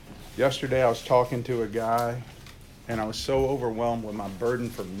Yesterday I was talking to a guy, and I was so overwhelmed with my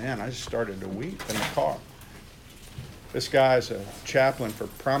burden for men, I just started to weep in the car. This guy's a chaplain for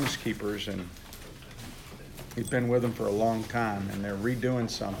Promise Keepers, and he's been with them for a long time, and they're redoing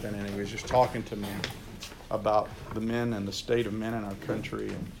something, and he was just talking to me about the men and the state of men in our country,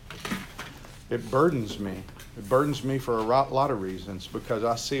 and it burdens me. It burdens me for a lot of reasons, because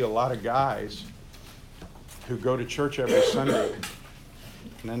I see a lot of guys who go to church every Sunday,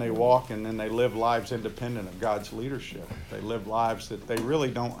 and then they walk and then they live lives independent of God's leadership. They live lives that they really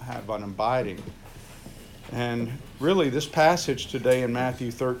don't have an abiding. And really, this passage today in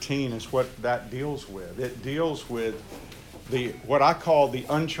Matthew 13 is what that deals with. It deals with what I call the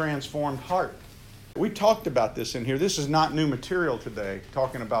untransformed heart. We talked about this in here. This is not new material today,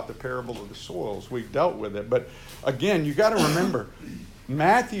 talking about the parable of the soils. We've dealt with it. But again, you got to remember,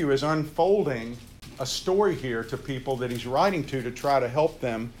 Matthew is unfolding a story here to people that he's writing to try to help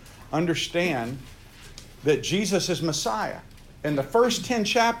them understand that Jesus is Messiah. In the first 10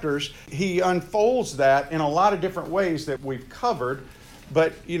 chapters, he unfolds that in a lot of different ways that we've covered.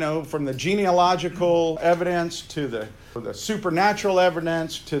 But, from the genealogical evidence to the supernatural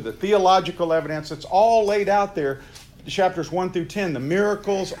evidence to the theological evidence, it's all laid out there, chapters 1 through 10, the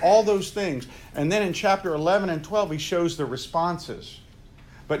miracles, all those things. And then in chapter 11 and 12, he shows the responses.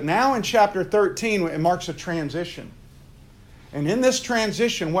 But now in chapter 13, it marks a transition. And in this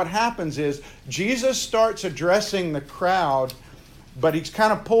transition, what happens is Jesus starts addressing the crowd, but he's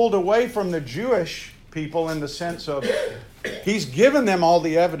kind of pulled away from the Jewish people in the sense of he's given them all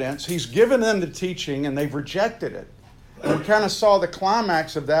the evidence, he's given them the teaching, and they've rejected it. And we kind of saw the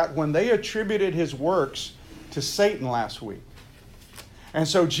climax of that when they attributed his works to Satan last week. And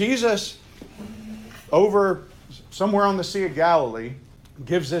so Jesus, over somewhere on the Sea of Galilee,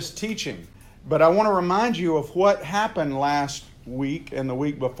 gives this teaching. But I want to remind you of what happened last week and the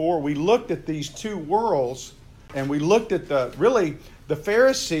week before. We looked at these two worlds, and we looked at the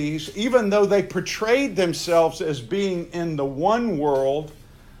Pharisees, even though they portrayed themselves as being in the one world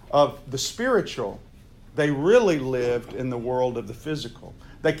of the spiritual, they really lived in the world of the physical.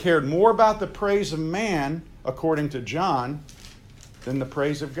 They cared more about the praise of man, according to John, than the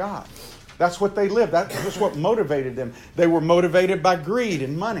praise of God. That's what they lived. That was what motivated them. They were motivated by greed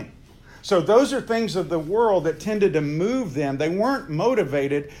and money. So those are things of the world that tended to move them. They weren't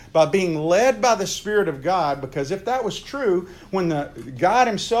motivated by being led by the Spirit of God, because if that was true, when God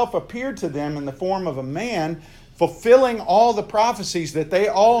himself appeared to them in the form of a man, fulfilling all the prophecies that they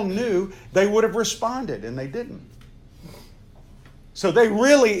all knew, they would have responded, and they didn't. So they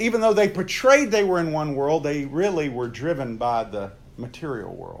really, even though they portrayed they were in one world, they really were driven by the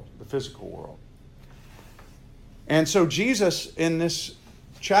material world, the physical world. And so Jesus in this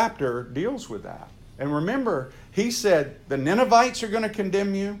chapter deals with that. And remember, he said the Ninevites are going to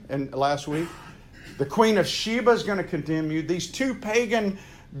condemn you, and last week, the Queen of Sheba is going to condemn you. These two pagan,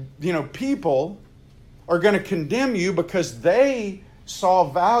 people are going to condemn you because they saw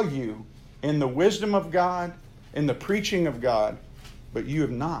value in the wisdom of God, in the preaching of God, but you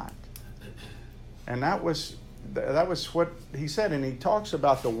have not. And that was what he said. And he talks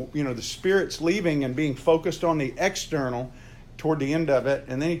about the spirits leaving and being focused on the external toward the end of it.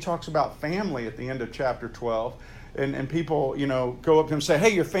 And then he talks about family at the end of chapter 12. And people, go up to him and say,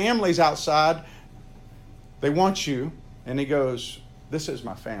 hey, your family's outside. They want you. And he goes, this is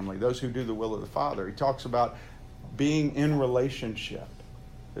my family, those who do the will of the Father. He talks about being in relationship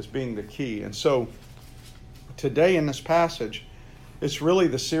as being the key. And so today in this passage, it's really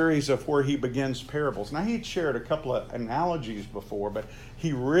the series of where he begins parables. Now, he'd shared a couple of analogies before, but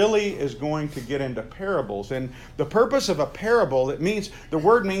he really is going to get into parables. And the purpose of a parable, the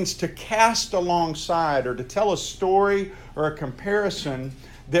word means to cast alongside, or to tell a story or a comparison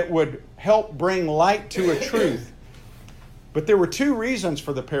that would help bring light to a truth. But there were two reasons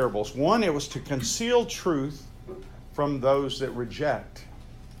for the parables. One, it was to conceal truth from those that reject,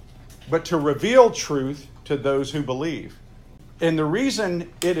 but to reveal truth to those who believe. And the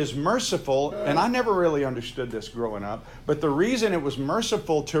reason it is merciful, and I never really understood this growing up, but the reason it was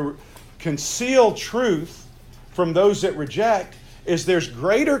merciful to conceal truth from those that reject is there's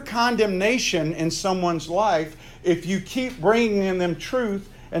greater condemnation in someone's life if you keep bringing them truth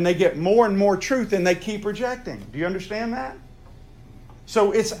and they get more and more truth and they keep rejecting. Do you understand that?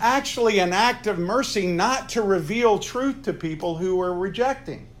 So it's actually an act of mercy not to reveal truth to people who are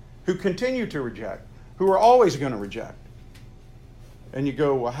rejecting, who continue to reject, who are always going to reject. And you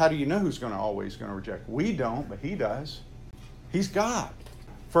go, well, how do you know who's always going to reject? We don't, but he does. He's God.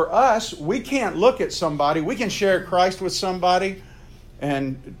 For us, we can't look at somebody. We can share Christ with somebody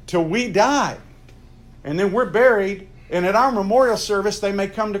and till we die. And then we're buried And at our memorial service, they may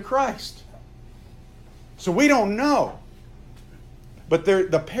come to Christ. So we don't know. But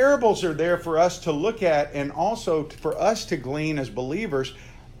the parables are there for us to look at, and also for us to glean as believers.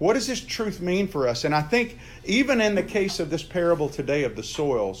 What does this truth mean for us? And I think even in the case of this parable today of the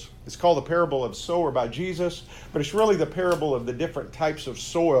soils, it's called the parable of sower by Jesus, but it's really the parable of the different types of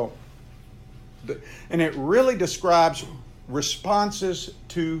soil. And it really describes responses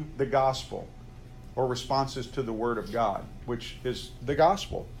to the gospel, or responses to the Word of God, which is the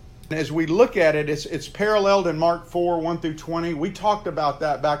gospel. As we look at it, it's paralleled in Mark 4, 1 through 20. We talked about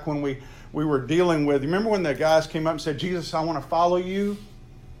that back when we were dealing with, remember when the guys came up and said, Jesus, I want to follow you?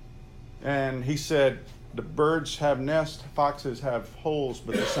 And he said, the birds have nests, foxes have holes,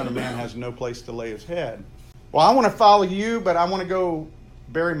 but the Son of Man has no place to lay his head. Well, I want to follow you, but I want to go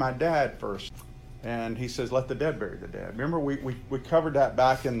bury my dad first. And he says, let the dead bury the dead. Remember, we covered that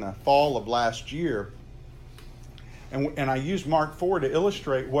back in the fall of last year. And I used Mark 4 to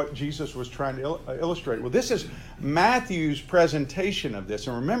illustrate what Jesus was trying to illustrate. Well, this is Matthew's presentation of this.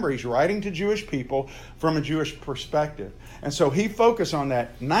 And remember, he's writing to Jewish people from a Jewish perspective. And so he focused on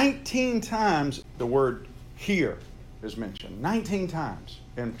that. 19 times the word "here" is mentioned. 19 times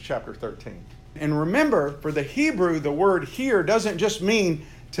in chapter 13. And remember, for the Hebrew, the word "hear" doesn't just mean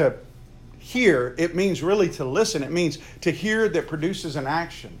to hear. It means really to listen. It means to hear that produces an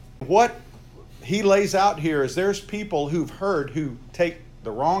action. What he lays out here is there's people who've heard who take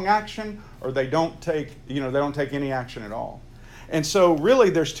the wrong action, or they don't take any action at all. And so really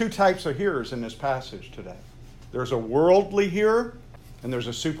there's two types of hearers in this passage today. There's a worldly hearer and there's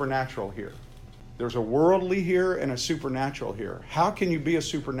a supernatural hearer. There's a worldly hearer and a supernatural hearer. How can you be a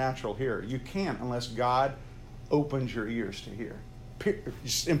supernatural hearer? You can't unless God opens your ears to hear.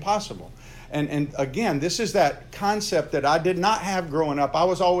 It's impossible. And again, this is that concept that I did not have growing up. I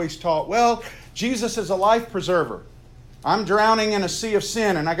was always taught, well, Jesus is a life preserver. I'm drowning in a sea of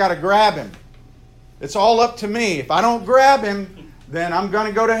sin and I got to grab him. It's all up to me. If I don't grab him, then I'm going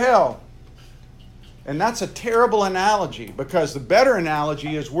to go to hell. And that's a terrible analogy, because the better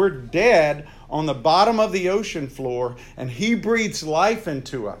analogy is we're dead on the bottom of the ocean floor and he breathes life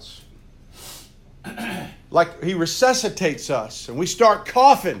into us. Like he resuscitates us and we start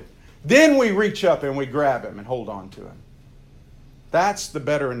coughing. Then we reach up and we grab him and hold on to him. That's the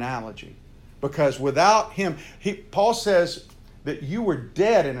better analogy. Because without him, Paul says that you were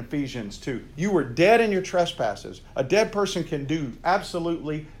dead in Ephesians 2. You were dead in your trespasses. A dead person can do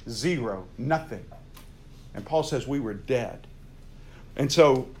absolutely zero, nothing. And Paul says we were dead. And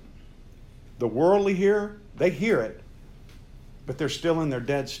so the worldly hearer, they hear it, but they're still in their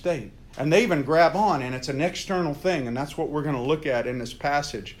dead state. And they even grab on, and it's an external thing, and that's what we're going to look at in this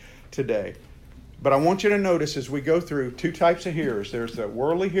passage today. But I want you to notice as we go through two types of hearers. There's the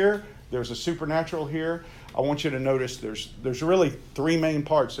worldly hearer, there's a supernatural hearer. I want you to notice there's really three main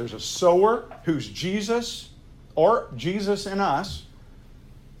parts. There's a sower, who's Jesus, or Jesus in us.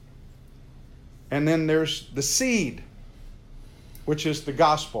 And then there's the seed, which is the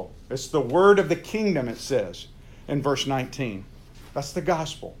gospel. It's the word of the kingdom, it says in verse 19. That's the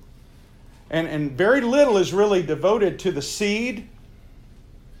gospel. And very little is really devoted to the seed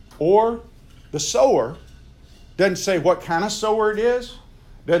or the sower. Doesn't say what kind of sower it is.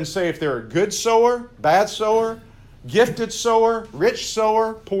 Doesn't say if they're a good sower, bad sower, gifted sower, rich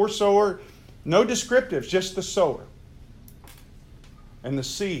sower, poor sower. No descriptives, just the sower. And the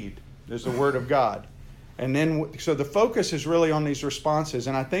seed is the word of God. And then, so the focus is really on these responses.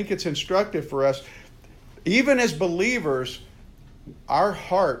 And I think it's instructive for us, even as believers, our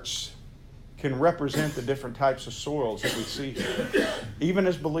hearts can represent the different types of soils that we see here, even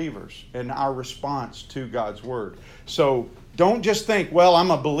as believers, in our response to God's word. So don't just think, well,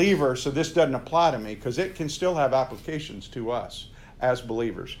 I'm a believer, so this doesn't apply to me, because it can still have applications to us as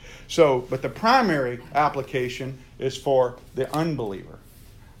believers. So, but the primary application is for the unbeliever.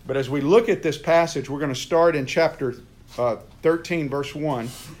 But as we look at this passage, we're going to start in chapter 13, verse 1,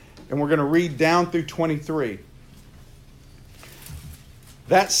 and we're going to read down through 23.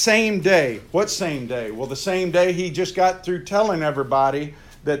 That same day, what same day? Well, the same day he just got through telling everybody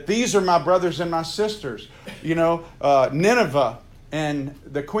that these are my brothers and my sisters. Nineveh and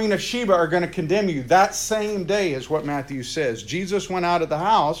the Queen of Sheba are going to condemn you. That same day is what Matthew says. Jesus went out of the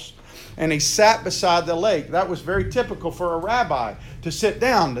house and he sat beside the lake. That was very typical for a rabbi to sit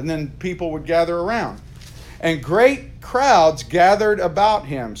down, and then people would gather around. And great crowds gathered about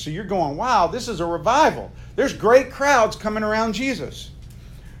him. So you're going, wow, this is a revival. There's great crowds coming around Jesus.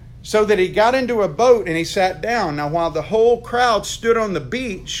 So that he got into a boat and he sat down. Now, while the whole crowd stood on the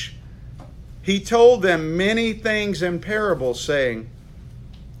beach, he told them many things in parables, saying,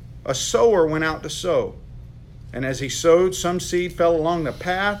 a sower went out to sow. And as he sowed, some seed fell along the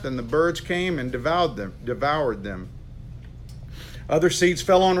path, and the birds came and devoured them. Other seeds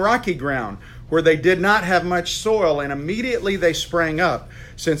fell on rocky ground, where they did not have much soil, and immediately they sprang up,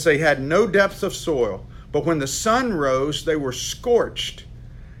 since they had no depth of soil. But when the sun rose, they were scorched,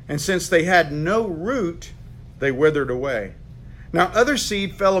 and since they had no root, they withered away. Now other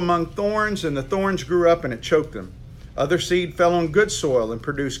seed fell among thorns, and the thorns grew up, and it choked them. Other seed fell on good soil and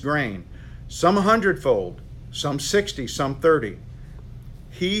produced grain, some 100-fold, some 60, some 30.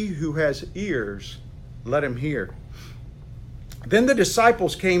 He who has ears, let him hear. Then the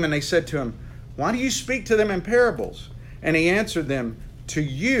disciples came and they said to him, "Why do you speak to them in parables?" And he answered them, "To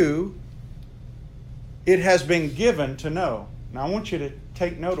you it has been given to know." Now I want you to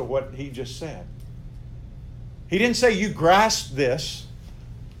take note of what he just said. He didn't say you grasp this,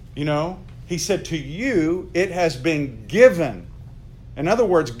 He said to you it has been given. In other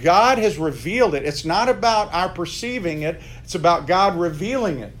words, God has revealed it. It's not about our perceiving it. It's about God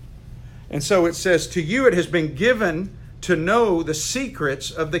revealing it. And so it says, to you it has been given to know the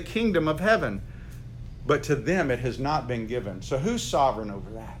secrets of the kingdom of heaven. But to them it has not been given. So who's sovereign over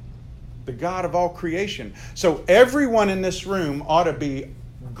that? The God of all creation. So everyone in this room ought to be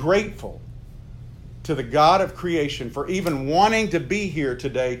grateful to the God of creation for even wanting to be here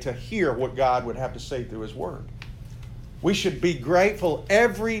today to hear what God would have to say through His Word. We should be grateful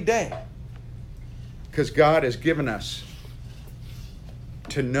every day because God has given us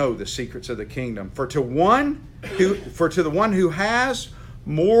to know the secrets of the kingdom. For to the one who has,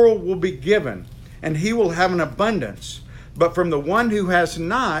 more will be given, and he will have an abundance. But from the one who has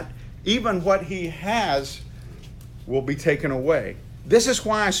not, even what he has will be taken away. This is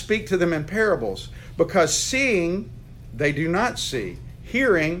why I speak to them in parables, because seeing they do not see,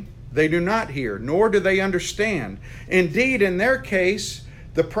 hearing they do not hear, nor do they understand. Indeed, in their case,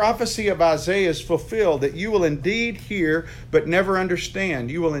 the prophecy of Isaiah is fulfilled, that you will indeed hear, but never understand.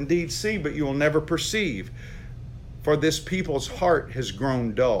 You will indeed see, but you will never perceive. For this people's heart has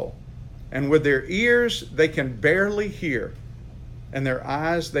grown dull, and with their ears they can barely hear, and their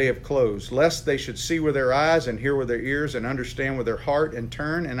eyes they have closed, lest they should see with their eyes and hear with their ears and understand with their heart and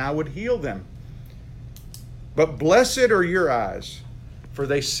turn, and I would heal them. But blessed are your eyes, for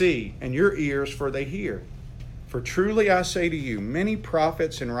they see, and your ears, for they hear. For truly I say to you, many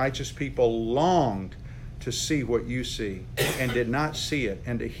prophets and righteous people longed to see what you see, and did not see it,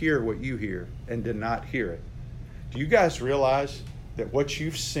 and to hear what you hear, and did not hear it. Do you guys realize that what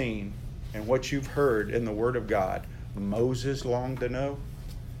you've seen and what you've heard in the Word of God, Moses longed to know?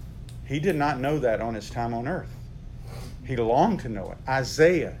 He did not know that on his time on earth. He longed to know it.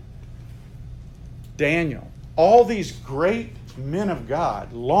 Isaiah, Daniel, all these great men of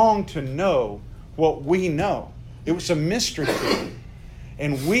God longed to know what we know. It was a mystery to them.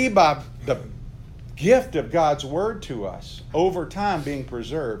 And we, by the gift of God's Word to us, over time being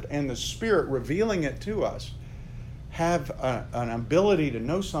preserved, and the Spirit revealing it to us, have an ability to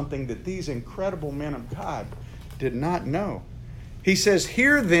know something that these incredible men of God did not know. He says,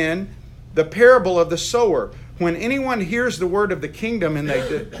 hear then the parable of the sower. When anyone hears the word of the kingdom and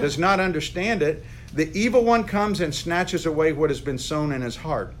does not understand it, the evil one comes and snatches away what has been sown in his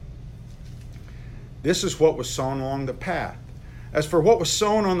heart. This is what was sown along the path. As for what was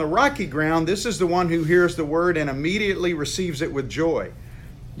sown on the rocky ground, this is the one who hears the word and immediately receives it with joy.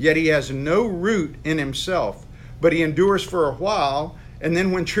 Yet he has no root in himself, but he endures for a while, and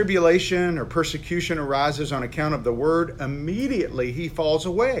then when tribulation or persecution arises on account of the word, immediately he falls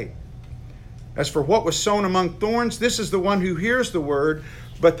away. As for what was sown among thorns, this is the one who hears the word,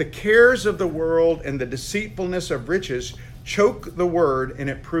 but the cares of the world and the deceitfulness of riches choke the word, and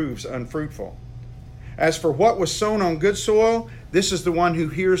it proves unfruitful. As for what was sown on good soil, this is the one who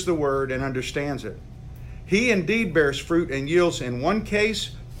hears the word and understands it. He indeed bears fruit and yields in one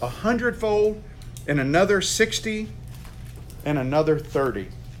case 100-fold, in another 60, and another 30.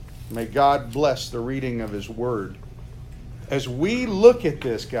 May God bless the reading of His Word. As we look at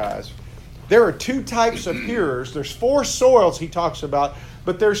this, guys, there are two types of hearers. There's 4 soils he talks about,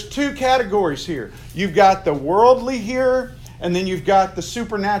 but there's 2 categories here. You've got the worldly hearer, and then you've got the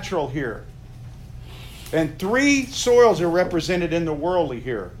supernatural hearer. And 3 soils are represented in the worldly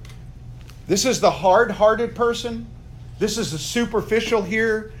hearer. This is the hard-hearted person. This is the superficial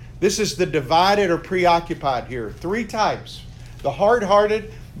hearer. This is the divided or preoccupied hearer. 3 types. The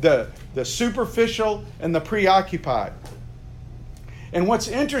hard-hearted, the superficial, and the preoccupied. And what's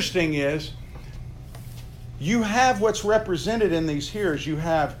interesting is, you have what's represented in these hearers. You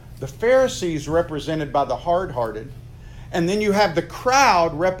have the Pharisees represented by the hard-hearted, and then you have the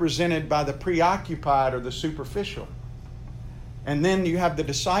crowd represented by the preoccupied or the superficial. And then you have the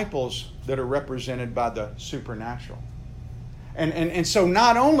disciples that are represented by the supernatural. And so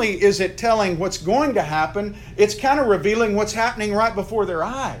not only is it telling what's going to happen, it's kind of revealing what's happening right before their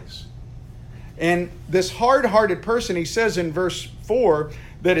eyes. And this hard-hearted person, he says in verse 4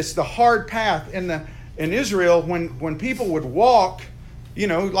 that it's the hard path. In Israel, when people would walk,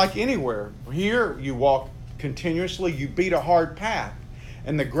 like anywhere, here you walk continuously, you beat a hard path,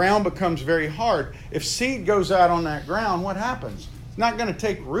 and the ground becomes very hard. If seed goes out on that ground, what happens? It's not going to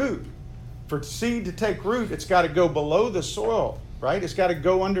take root. For seed to take root, it's got to go below the soil, right? It's got to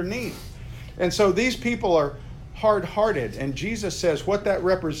go underneath. And so these people are hard-hearted. And Jesus says what that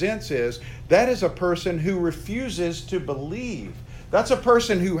represents is that is a person who refuses to believe. That's a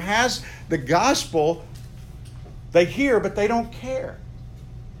person who has the gospel, they hear, but they don't care.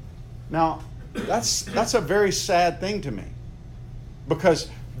 Now, that's a very sad thing to me. Because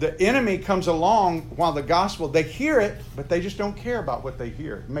the enemy comes along while the gospel, they hear it, but they just don't care about what they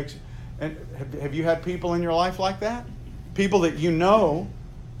hear. And have you had people in your life like that? People that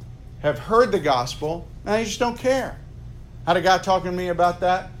have heard the gospel, and they just don't care. I had a guy talking to me about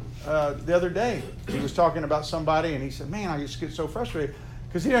that the other day. He was talking about somebody, and he said, man, I just get so frustrated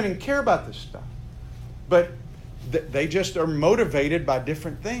because he doesn't even care about this stuff. But they just are motivated by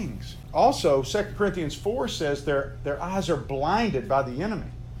different things. Also, 2 Corinthians 4 says their eyes are blinded by the enemy.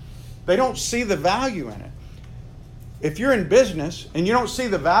 They don't see the value in it. If you're in business and you don't see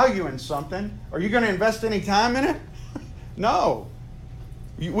the value in something, are you going to invest any time in it? No.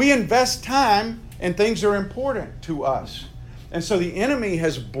 We invest time and things are important to us. And so the enemy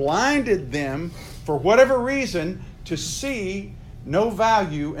has blinded them for whatever reason to see no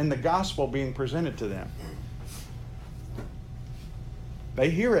value in the gospel being presented to them. They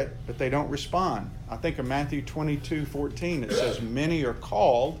hear it, but they don't respond. I think of Matthew 22:14, it says, many are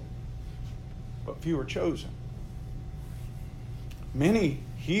called, but few are chosen. Many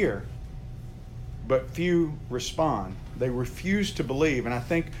hear, but few respond. They refuse to believe. And I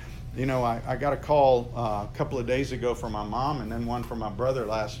think, I got a call a couple of days ago from my mom and then one from my brother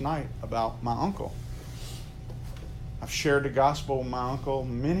last night about my uncle. I've shared the gospel with my uncle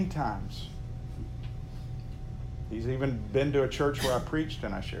many times. He's even been to a church where I preached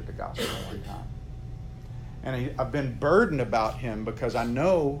and I shared the gospel one time. And I've been burdened about him because I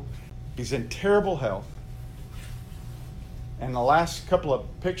know he's in terrible health. And the last couple of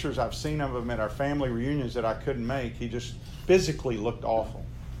pictures I've seen of him at our family reunions that I couldn't make, he just physically looked awful.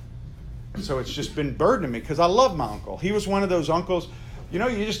 And so it's just been burdening me because I love my uncle. He was one of those uncles,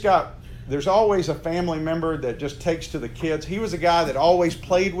 there's always a family member that just takes to the kids. He was a guy that always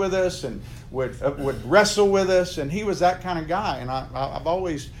played with us and would wrestle with us, and he was that kind of guy. And I've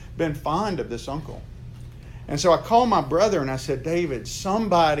always been fond of this uncle. And so I called my brother and I said, David,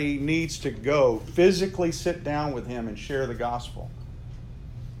 somebody needs to go physically sit down with him and share the gospel.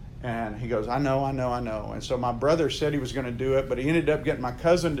 And he goes, I know. And so my brother said he was going to do it, but he ended up getting my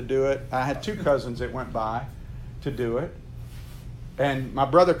cousin to do it. I had two cousins that went by to do it. And my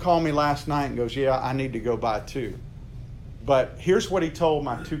brother called me last night and goes, yeah, I need to go by too. But here's what he told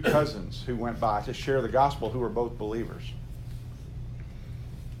my two cousins who went by to share the gospel, who are both believers.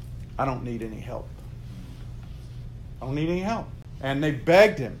 I don't need any help. I don't need any help. And they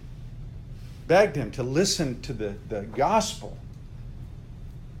begged him to listen to the gospel.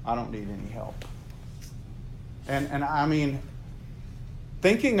 I don't need any help. And I mean,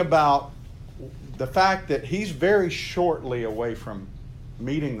 thinking about the fact that he's very shortly away from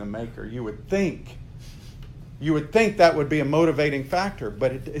meeting the Maker, you would think that would be a motivating factor,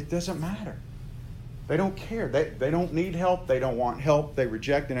 but it doesn't matter. They don't care. They don't need help. They don't want help. They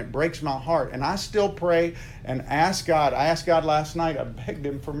reject, and it breaks my heart. And I still pray and ask God. I asked God last night, I begged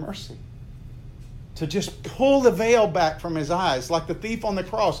him for mercy. To just pull the veil back from his eyes like the thief on the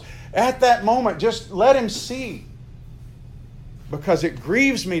cross. At that moment, just let him see. Because it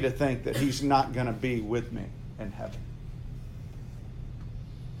grieves me to think that he's not going to be with me in heaven.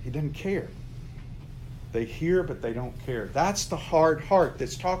 He doesn't care. They hear, but they don't care. That's the hard heart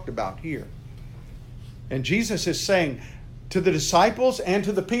that's talked about here. And Jesus is saying to the disciples and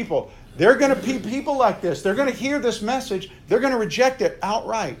to the people, they're going to be people like this. They're going to hear this message. They're going to reject it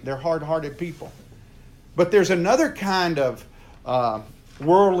outright. They're hard-hearted people. But there's another kind of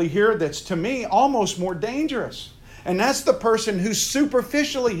worldly here that's, to me, almost more dangerous. And that's the person who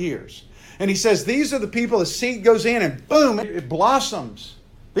superficially hears. And he says, these are the people, the seed goes in and boom, it blossoms.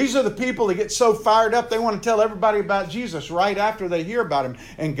 These are the people that get so fired up, they want to tell everybody about Jesus right after they hear about him.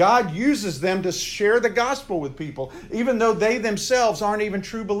 And God uses them to share the gospel with people, even though they themselves aren't even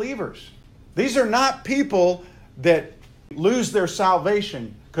true believers. These are not people that lose their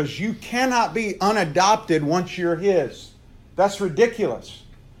salvation, because you cannot be unadopted once you're his. That's ridiculous.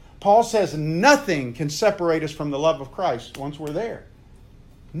 Paul says nothing can separate us from the love of Christ once we're there.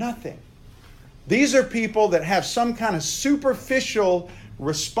 Nothing. These are people that have some kind of superficial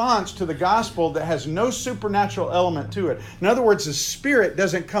response to the gospel that has no supernatural element to it. In other words, the Spirit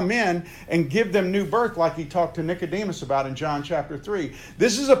doesn't come in and give them new birth like he talked to Nicodemus about in John chapter 3.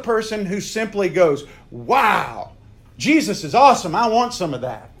 This is a person who simply goes, wow, Jesus is awesome. I want some of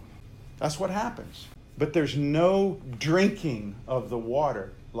that. That's what happens. But there's no drinking of the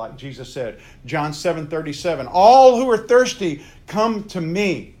water, like Jesus said. John 7:37, all who are thirsty, come to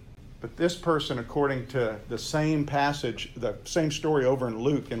me. But this person, according to the same passage, the same story over in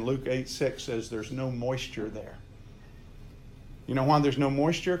Luke 8:6 says there's no moisture there. You know why there's no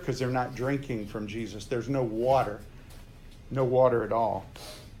moisture? Because they're not drinking from Jesus. There's no water. No water at all.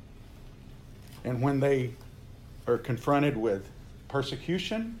 And when they are confronted with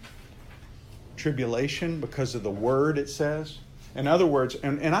persecution, tribulation because of the word, it says. In other words,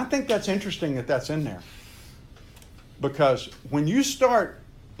 and I think that's interesting that that's in there. Because when you start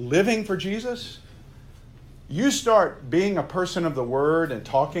living for Jesus, you start being a person of the word and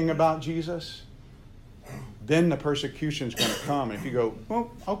talking about Jesus, then the persecution is going to come. And if you go, well,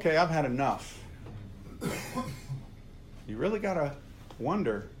 okay, I've had enough. You really got to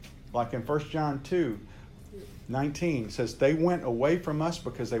wonder, like in 1 John 2:19 says, they went away from us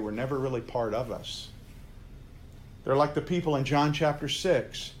because they were never really part of us. They're like the people in John chapter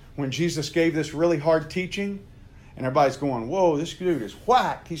 6 when Jesus gave this really hard teaching. And everybody's going, whoa, this dude is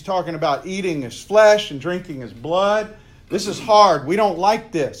whack. He's talking about eating his flesh and drinking his blood. This is hard. We don't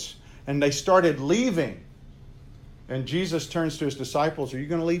like this. And they started leaving. And Jesus turns to his disciples, are you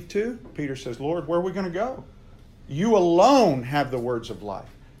going to leave too? Peter says, Lord, where are we going to go? You alone have the words of life.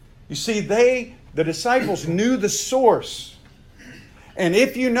 You see, the disciples knew the source. And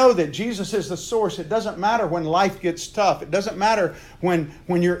if you know that Jesus is the source, it doesn't matter when life gets tough. It doesn't matter when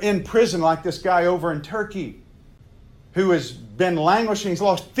you're in prison like this guy over in Turkey, who has been languishing. He's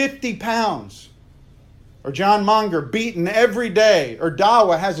lost 50 pounds. Or John Monger beaten every day. Or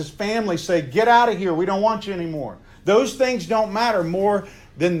Dawa has his family say, get out of here. We don't want you anymore. Those things don't matter more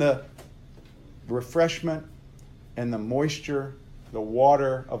than the refreshment and the moisture, the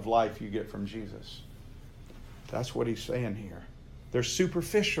water of life you get from Jesus. That's what he's saying here. They're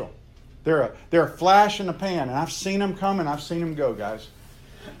superficial. They're a flash in the pan. And I've seen them come and I've seen them go, guys.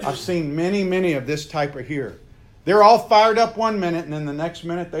 I've seen many of this type of here. They're all fired up one minute, and then the next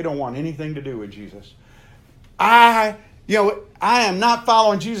minute they don't want anything to do with Jesus. I am not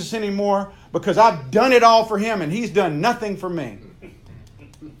following Jesus anymore because I've done it all for him and he's done nothing for me.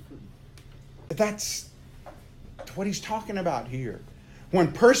 That's what he's talking about here.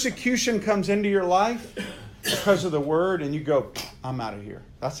 When persecution comes into your life because of the word and you go, I'm out of here.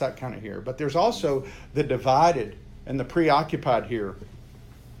 That's that kind of here. But there's also the divided and the preoccupied here.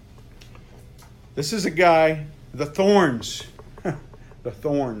 This is a guy, the thorns. The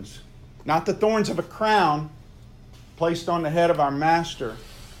thorns. Not the thorns of a crown placed on the head of our master.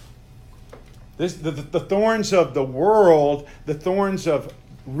 The thorns of the world, the thorns of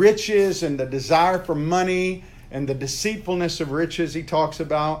riches and the desire for money and the deceitfulness of riches he talks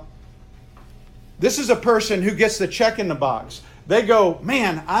about. This is a person who gets the check in the box. They go,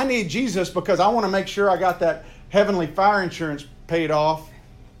 man, I need Jesus because I want to make sure I got that heavenly fire insurance paid off.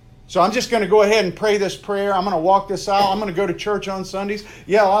 So I'm just going to go ahead and pray this prayer. I'm going to walk this aisle. I'm going to go to church on Sundays.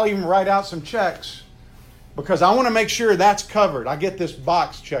 Yeah, I'll even write out some checks because I want to make sure that's covered. I get this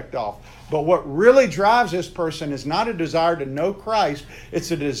box checked off. But what really drives this person is not a desire to know Christ.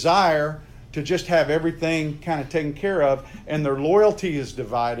 It's a desire to just have everything kind of taken care of. And their loyalty is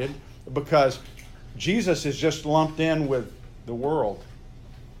divided because Jesus is just lumped in with the world.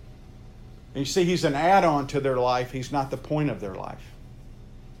 And you see, he's an add-on to their life. He's not the point of their life.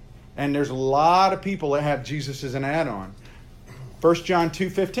 And there's a lot of people that have Jesus as an add-on. 1 John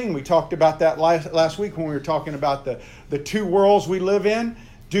 2:15, we talked about that last week when we were talking about the two worlds we live in.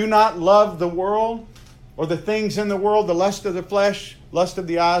 Do not love the world or the things in the world, the lust of the flesh, lust of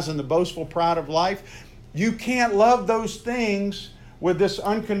the eyes, and the boastful pride of life. You can't love those things with this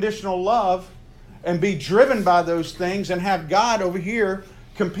unconditional love and be driven by those things and have God over here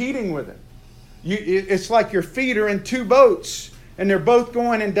competing with it. It's like your feet are in two boats and they're both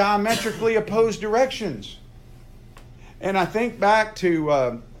going in diametrically opposed directions. And I think back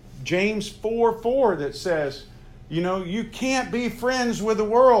to James 4:4 that says, you can't be friends with the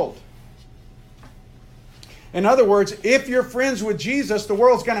world. In other words, if you're friends with Jesus, the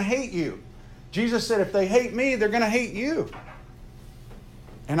world's going to hate you. Jesus said, if they hate me, they're going to hate you.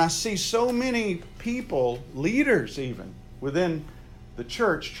 And I see so many people, leaders even, within the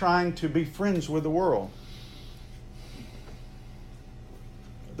church trying to be friends with the world.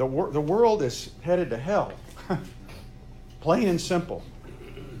 The world is headed to hell. Plain and simple.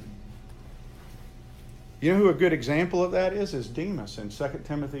 You know who a good example of that is? Is Demas in 2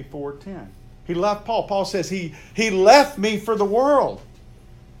 Timothy 4:10. He left Paul. Paul says he left me for the world.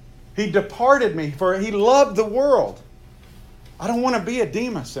 He departed me for he loved the world. I don't want to be a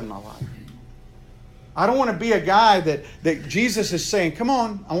Demas in my life. I don't want to be a guy that Jesus is saying, come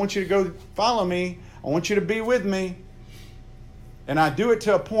on, I want you to go follow me. I want you to be with me. And I do it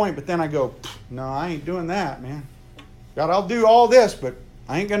to a point, but then I go, no, I ain't doing that, man. God, I'll do all this, but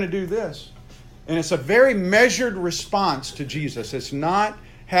I ain't going to do this. And it's a very measured response to Jesus. It's not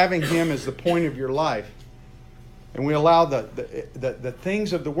having Him as the point of your life. And we allow the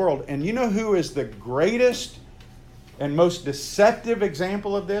things of the world. And you know who is the greatest and most deceptive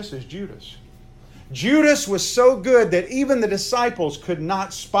example of this? Is Judas. Judas was so good that even the disciples could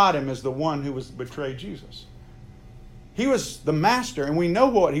not spot him as the one who was betrayed Jesus. He was the master, and we know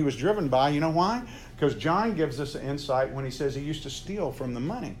what he was driven by. You know why? Because John gives us an insight when he says he used to steal from the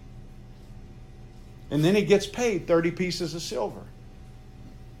money. And then he gets paid 30 pieces of silver.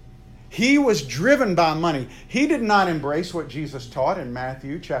 He was driven by money. He did not embrace what Jesus taught in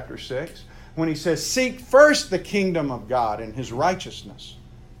Matthew chapter 6 when he says, seek first the kingdom of God and His righteousness.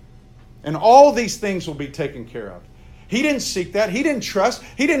 And all these things will be taken care of. He didn't seek that. He didn't trust.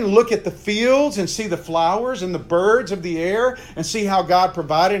 He didn't look at the fields and see the flowers and the birds of the air and see how God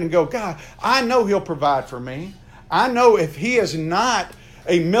provided and go, God, I know He'll provide for me. I know if He is not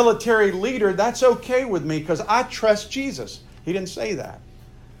a military leader, that's okay with me because I trust Jesus. He didn't say that.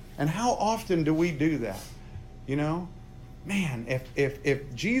 And how often do we do that? You know, man,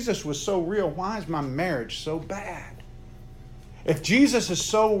 if Jesus was so real, why is my marriage so bad? If Jesus is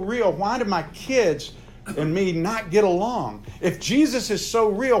so real, why did my kids and me not get along? If Jesus is so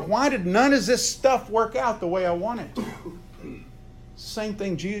real, why did none of this stuff work out the way I wanted to? Same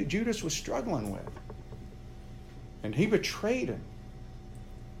thing Judas was struggling with. And he betrayed him.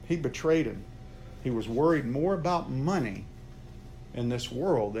 He betrayed him. He was worried more about money in this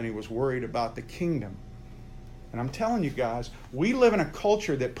world than he was worried about the kingdom. And I'm telling you guys, we live in a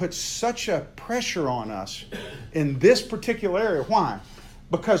culture that puts such a pressure on us in this particular area. Why?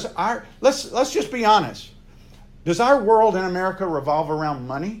 Because let's just be honest. Does our world in America revolve around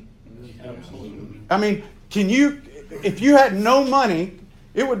money? Absolutely. I mean, if you had no money,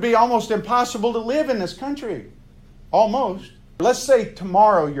 it would be almost impossible to live in this country. Almost. Let's say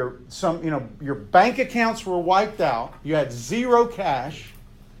tomorrow your bank accounts were wiped out, you had zero cash,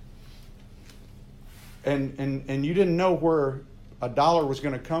 and you didn't know where a dollar was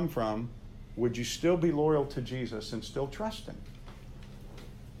going to come from. Would you still be loyal to Jesus and still trust Him?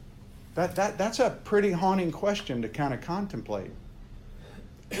 That's a pretty haunting question to kind of contemplate.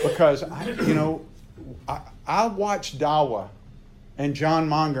 Because I watch Dawa and John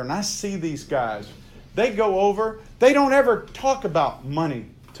Monger, and I see these guys. They go over, they don't ever talk about money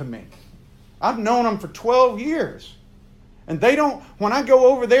to me. I've known them for 12 years. And they don't, when I go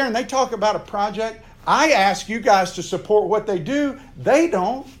over there and they talk about a project, I ask you guys to support what they do. They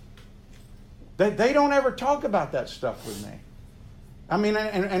don't. They don't ever talk about that stuff with me. I mean,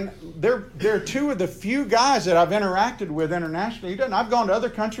 and they're two of the few guys that I've interacted with internationally. I've gone to other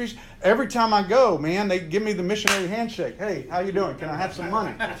countries. Every time I go, man, they give me the missionary handshake. Hey, how you doing? Can I have some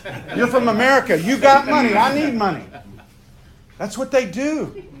money? You're from America. You got money. I need money. That's what they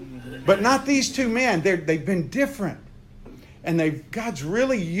do. But not these two men. They've been different. And God's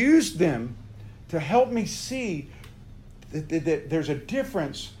really used them to help me see that there's a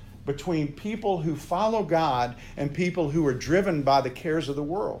difference between people who follow God and people who are driven by the cares of the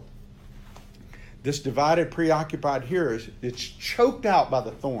world. This divided, preoccupied here it's choked out by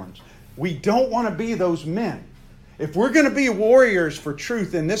the thorns. We don't want to be those men. If we're going to be warriors for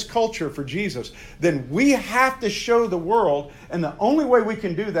truth in this culture for Jesus, then we have to show the world, and the only way we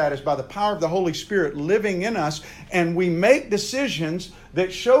can do that is by the power of the Holy Spirit living in us, and we make decisions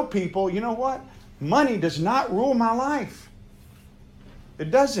that show people, you know what? Money does not rule my life. It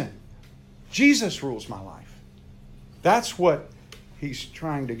doesn't. Jesus rules my life. That's what he's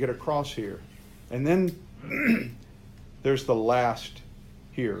trying to get across here. And then there's the last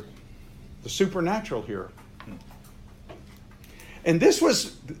here, the supernatural here. And this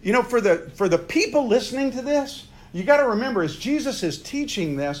was, for the people listening to this, you got to remember, as Jesus is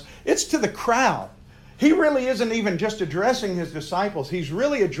teaching this, it's to the crowd. He really isn't even just addressing his disciples. He's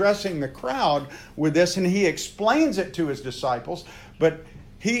really addressing the crowd with this, and he explains it to his disciples. But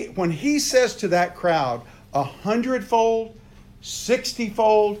when he says to that crowd, 100-fold,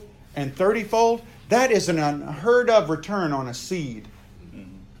 60-fold, and 30-fold, that is an unheard of return on a seed.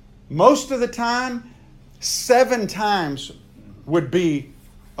 Most of the time, 7 times would be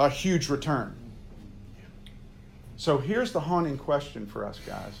a huge return. So here's the haunting question for us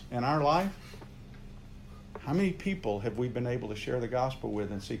guys. In our life, how many people have we been able to share the gospel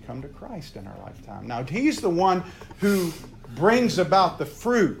with and see come to Christ in our lifetime? Now, He's the one who brings about the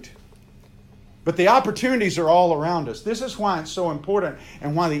fruit, but the opportunities are all around us. This is why it's so important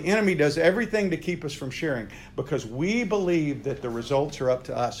and why the enemy does everything to keep us from sharing, because we believe that the results are up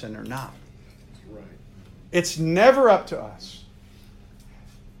to us, and they're not. Right. It's never up to us.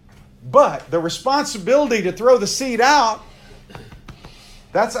 But the responsibility to throw the seed out,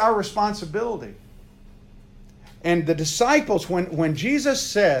 that's our responsibility. And the disciples, when Jesus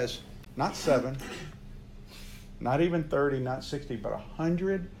says, not 7, not even 30, not 60, but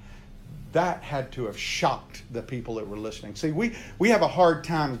 100, that had to have shocked the people that were listening. See, we have a hard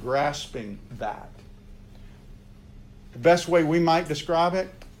time grasping that. The best way we might describe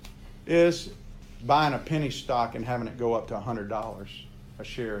it is buying a penny stock and having it go up to $100 a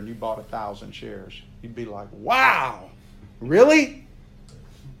share, and you bought 1,000 shares. You'd be like, wow, really?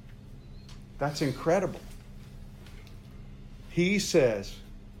 That's incredible. He says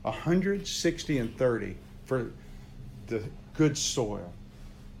 160 and 30 for the good soil.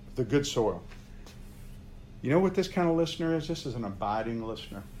 The good soil. You know what this kind of listener is? This is an abiding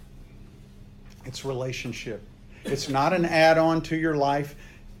listener. It's relationship. It's not an add-on to your life.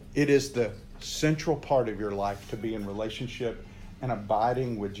 It is the central part of your life to be in relationship and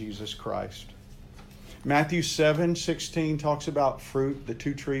abiding with Jesus Christ. Matthew 7:16 talks about fruit, the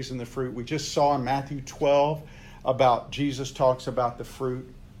 2 trees and the fruit. We just saw in Matthew 12 about Jesus talks about the fruit.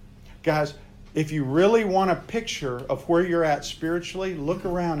 Guys, if you really want a picture of where you're at spiritually, look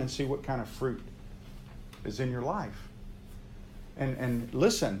around and see what kind of fruit is in your life. And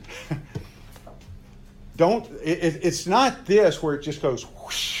listen, it's not this where it just goes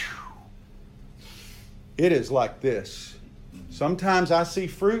whoosh. It is like this. Sometimes I see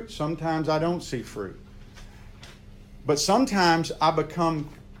fruit, sometimes I don't see fruit. But sometimes I become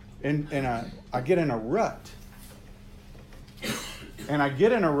I get in a rut. And I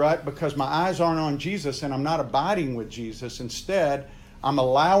get in a rut because my eyes aren't on Jesus and I'm not abiding with Jesus. Instead, I'm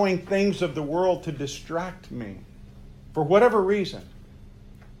allowing things of the world to distract me for whatever reason.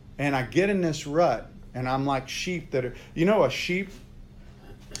 And I get in this rut and I'm like sheep that are, a sheep.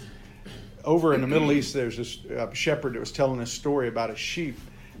 Over in the Middle East, there's this shepherd that was telling this story about a sheep.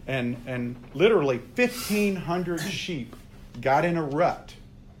 And literally 1,500 sheep got in a rut.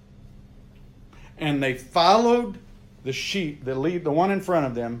 And they followed the sheep, the one in front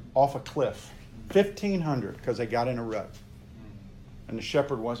of them, off a cliff. 1,500 because they got in a rut. And the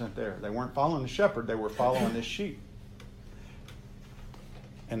shepherd wasn't there. They weren't following the shepherd. They were following this sheep.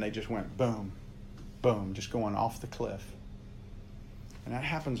 And they just went boom, boom, just going off the cliff. And that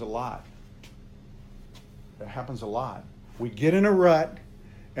happens a lot. That happens a lot. We get in a rut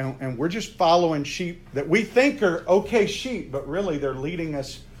and we're just following sheep that we think are okay sheep, but really they're leading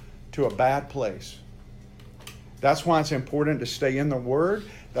us to a bad place. That's why it's important to stay in the Word.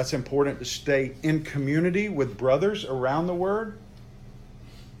 That's important to stay in community with brothers around the Word.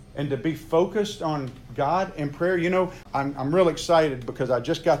 And to be focused on God in prayer. I'm real excited because I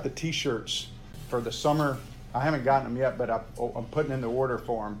just got the T-shirts for the summer. I haven't gotten them yet, but I'm putting in the order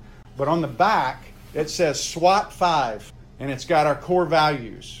for them. But on the back, it says SWAT 5, and it's got our core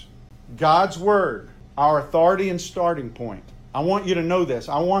values. God's Word, our authority and starting point. I want you to know this.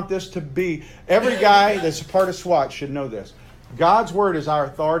 I want this to be, every guy that's a part of SWAT should know this. God's Word is our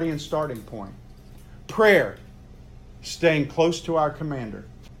authority and starting point. Prayer, staying close to our commander.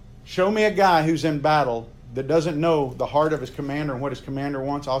 Show me a guy who's in battle that doesn't know the heart of his commander and what his commander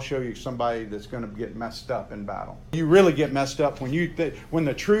wants. I'll show you somebody that's going to get messed up in battle. You really get messed up when when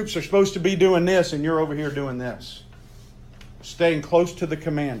the troops are supposed to be doing this and you're over here doing this. Staying close to the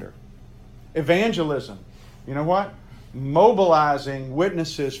commander. Evangelism. You know what? Mobilizing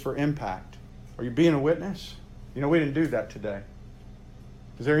witnesses for impact. Are you being a witness? We didn't do that today.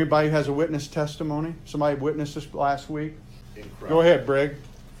 Is there anybody who has a witness testimony? Somebody witnessed this last week? Incredible. Go ahead, Brig.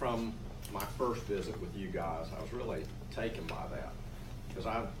 From my first visit with you guys, I was really taken by that because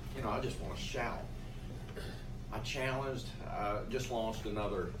I just want to shout. I challenged, just launched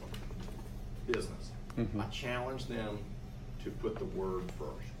another business. Mm-hmm. I challenged them to put the Word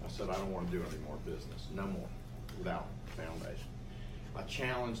first. I said, I don't want to do any more business, no more, without foundation. I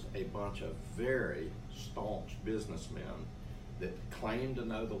challenged a bunch of very staunch businessmen that claimed to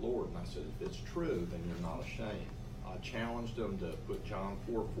know the Lord, and I said, if it's true, then you're not ashamed. I challenged them to put John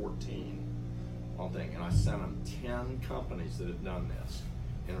 4:14 on thing, and I sent them 10 companies that had done this.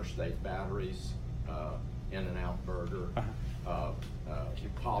 Interstate Batteries, In-N-Out Burger,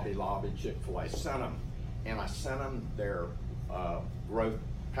 Hobby Lobby, Chick-fil-A, sent them. And I sent them their growth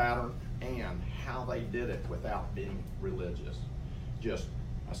pattern, and how they did it without being religious.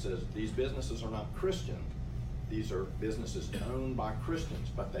 I says, these businesses are not Christian. These are businesses owned by Christians,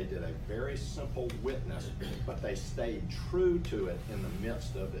 but they did a very simple witness, but they stayed true to it in the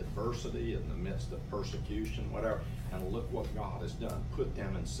midst of adversity, in the midst of persecution, whatever. And look what God has done, put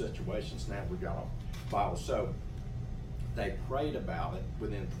them in situations. Now we've got a Bible. So they prayed about it,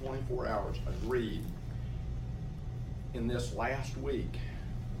 within 24 hours, agreed. In this last week,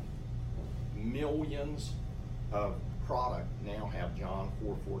 millions of product now have John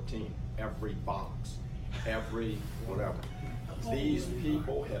 4:14. Every box, every whatever. These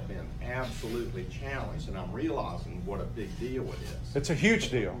people have been absolutely challenged, and I'm realizing what a big deal it is. It's a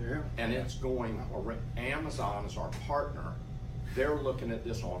huge deal. And it's going around. Amazon is our partner. They're looking at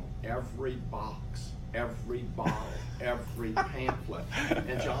this on every box, every bottle, every pamphlet.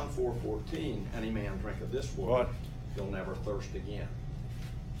 And John 4:14, any man drink of this water, he'll never thirst again.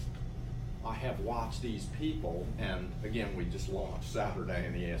 I have watched these people, and again, we just launched Saturday,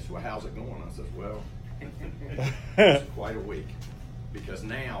 and he asked, well, how's it going? I said, well, it's quite a week, because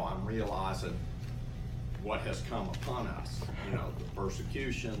now I'm realizing what has come upon us. You know, the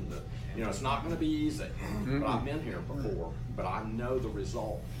persecution, it's not going to be easy. But I've been here before, but I know the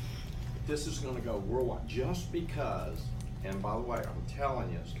result. This is going to go worldwide, just because, and by the way, I'm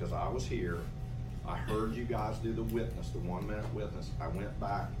telling you, it's because I was here. I heard you guys do the witness, the 1-minute witness. I went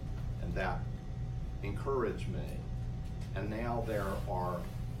back, and that encouraged me. And now there are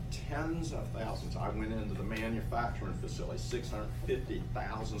tens of thousands. I went into the manufacturing facility,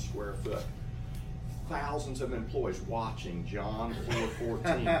 650,000 square foot. Thousands of employees watching John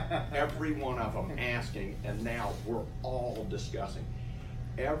 4:14. Every one of them asking, and now we're all discussing.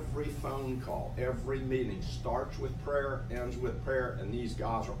 Every phone call, every meeting starts with prayer, ends with prayer, and these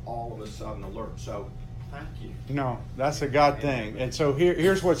guys are all of a sudden alert. So, thank you. No, that's a God thing. And so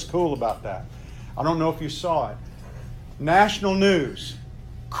here's what's cool about that. I don't know if you saw it. National news,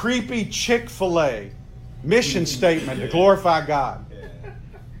 creepy Chick-fil-A mission statement to glorify God.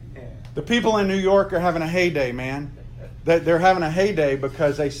 The people in New York are having a heyday, man. They're having a heyday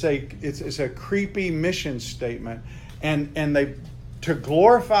because they say it's a creepy mission statement. And they, to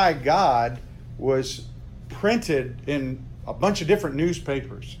glorify God, was printed in a bunch of different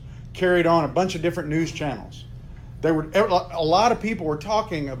newspapers, carried on a bunch of different news channels. A lot of people were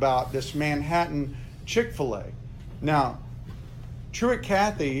talking about this Manhattan Chick-fil-A. Now, Truett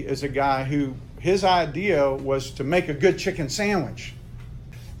Cathy is a guy who, his idea was to make a good chicken sandwich.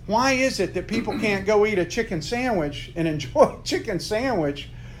 Why is it that people can't go eat a chicken sandwich and enjoy a chicken sandwich?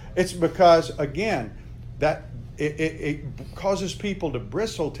 It's because, again, that it causes people to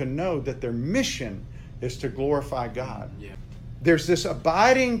bristle to know that their mission is to glorify God. Yeah. There's this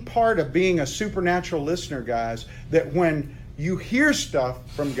abiding part of being a supernatural listener, guys, that when you hear stuff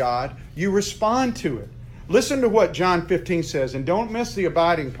from God, you respond to it. Listen to what John 15 says, and don't miss the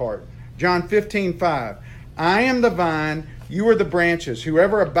abiding part. John 15:5. I am the vine, you are the branches.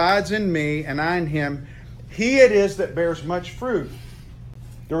 Whoever abides in me and I in him, he it is that bears much fruit.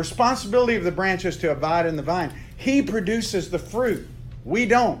 The responsibility of the branch is to abide in the vine. He produces the fruit. We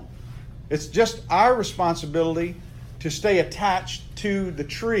don't. It's just our responsibility to stay attached to the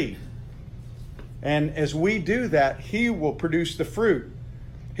tree. And as we do that, he will produce the fruit.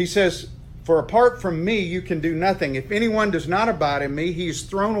 He says, for apart from me, you can do nothing. If anyone does not abide in me, he is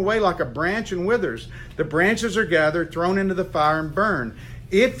thrown away like a branch and withers. The branches are gathered, thrown into the fire and burned.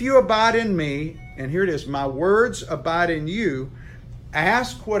 If you abide in me, and here it is, my words abide in you,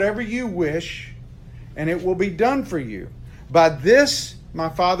 ask whatever you wish, and it will be done for you. By this my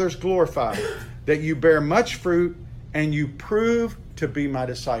Father is glorified, that you bear much fruit, and you prove to be my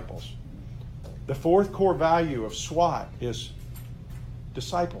disciples. The fourth core value of SWAT is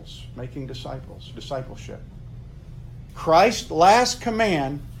disciples, making disciples, discipleship. Christ's last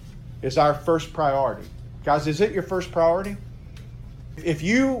command is our first priority. Guys, is it your first priority? If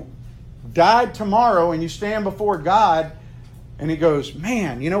you died tomorrow and you stand before God and he goes,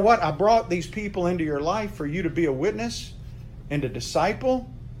 man, you know what? I brought these people into your life for you to be a witness and a disciple,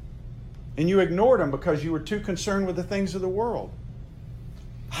 and you ignored them because you were too concerned with the things of the world.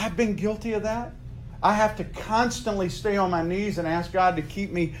 I've been guilty of that. I have to constantly stay on my knees and ask God to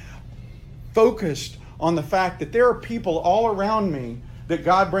keep me focused on the fact that there are people all around me that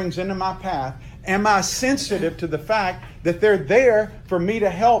God brings into my path. Am I sensitive to the fact that they're there for me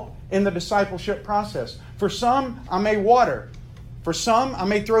to help in the discipleship process? For some, I may water. For some, I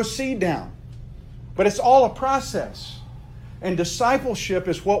may throw seed down. But it's all a process. And discipleship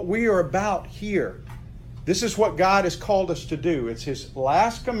is what we are about here. This is what God has called us to do. It's His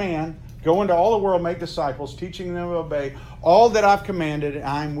last command Go into all the world, make disciples, teaching them to obey all that I've commanded, and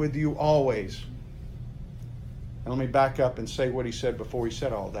I'm with you always. And let me back up and say what he said before he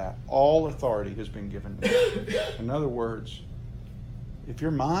said all that. All authority has been given to me. In other words, if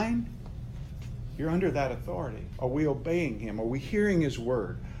you're mine, you're under that authority. Are we obeying him? Are we hearing his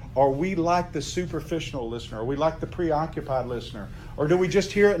word? Are we like the superficial listener? Are we like the preoccupied listener? Or do we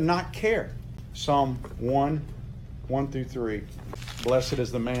just hear it and not care? Psalm 1:1-3. Blessed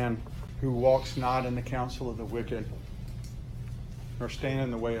is the man who walks not in the counsel of the wicked, nor stand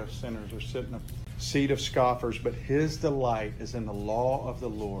in the way of sinners, or sit in the seat of scoffers, but his delight is in the law of the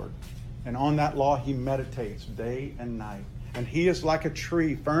Lord. And on that law he meditates day and night. And he is like a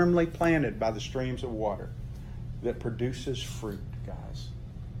tree firmly planted by the streams of water that produces fruit, guys,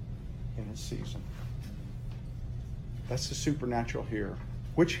 in its season. That's the supernatural hearer.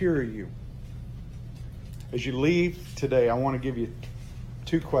 Which hearer are you? As you leave today, I want to give you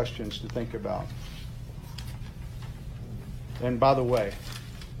 2 questions to think about. And by the way,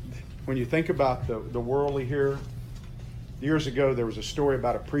 when you think about the worldly hearer, years ago there was a story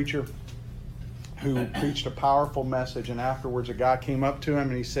about a preacher who preached a powerful message, and afterwards a guy came up to him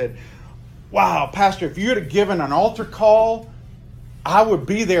and he said, "Wow, Pastor, if you had given an altar call, I would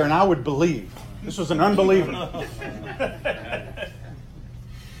be there and I would believe." This was an unbeliever.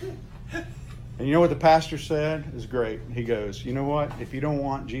 And you know what the pastor said? It was great. He goes, "You know what? If you don't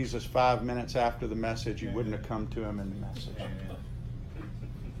want Jesus 5 minutes after the message, you wouldn't have come to him in the message."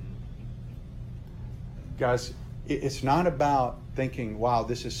 Guys, it's not about thinking, wow,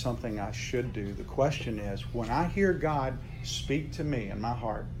 this is something I should do. The question is, when I hear God speak to me in my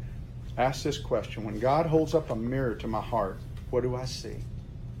heart, ask this question. When God holds up a mirror to my heart, what do I see?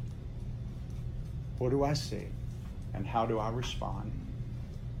 What do I see? And how do I respond?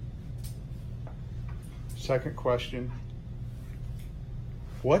 Second question,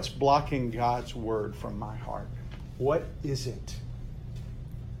 what's blocking God's word from my heart? What is it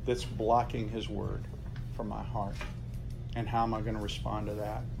that's blocking his word from my heart? And how am I going to respond to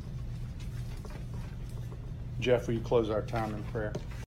that? Jeff, will you close our time in prayer?